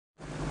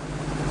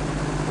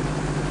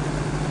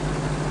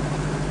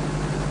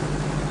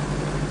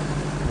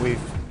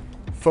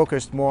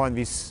focused more on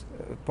this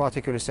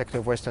particular sector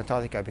of West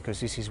Antarctica because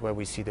this is where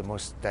we see the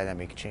most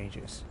dynamic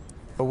changes.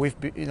 But we've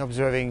been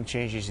observing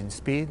changes in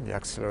speed, the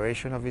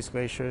acceleration of these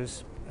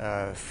glaciers,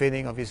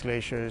 thinning of these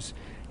glaciers,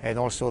 and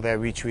also their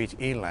retreat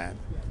inland,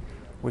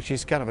 which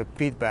is kind of a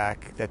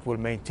feedback that will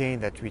maintain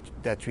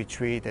that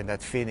retreat and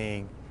that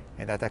thinning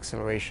and that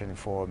acceleration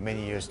for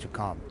many years to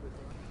come.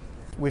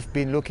 We've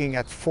been looking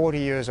at 40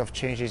 years of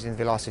changes in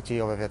velocity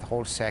over that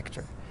whole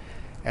sector.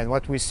 And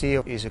what we see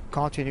is a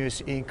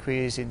continuous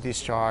increase in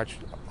discharge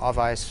of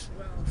ice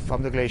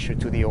from the glacier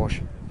to the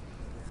ocean.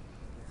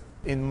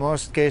 In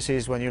most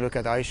cases, when you look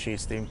at ice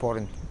sheets, the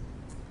important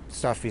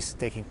stuff is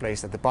taking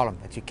place at the bottom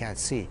that you can't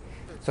see.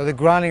 So the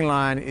grounding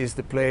line is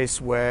the place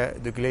where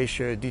the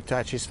glacier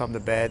detaches from the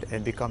bed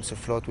and becomes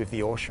afloat with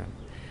the ocean.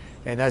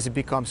 And as it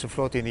becomes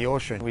afloat in the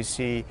ocean, we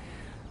see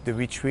the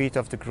retreat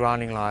of the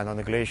grounding line on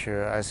the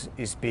glacier as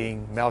is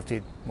being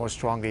melted more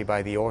strongly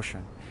by the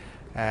ocean.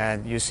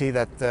 And you see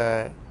that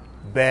the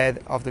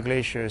bed of the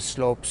glacier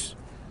slopes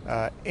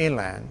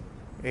inland.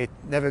 It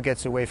never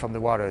gets away from the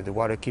water. The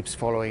water keeps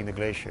following the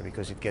glacier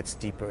because it gets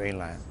deeper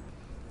inland.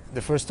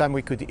 The first time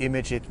we could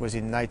image it was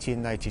in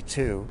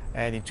 1992,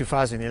 and in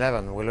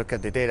 2011 we looked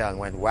at the data and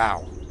went,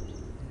 wow,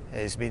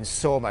 there's been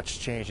so much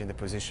change in the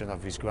position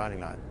of this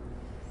grounding line.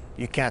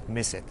 You can't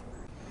miss it.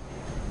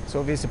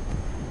 So there's a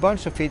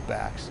bunch of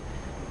feedbacks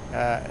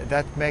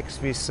that makes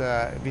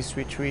this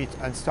retreat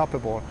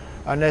unstoppable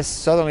unless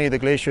suddenly the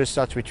glacier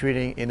starts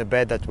retreating in a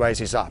bed that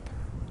rises up,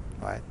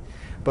 right?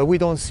 But we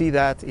don't see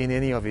that in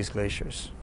any of these glaciers.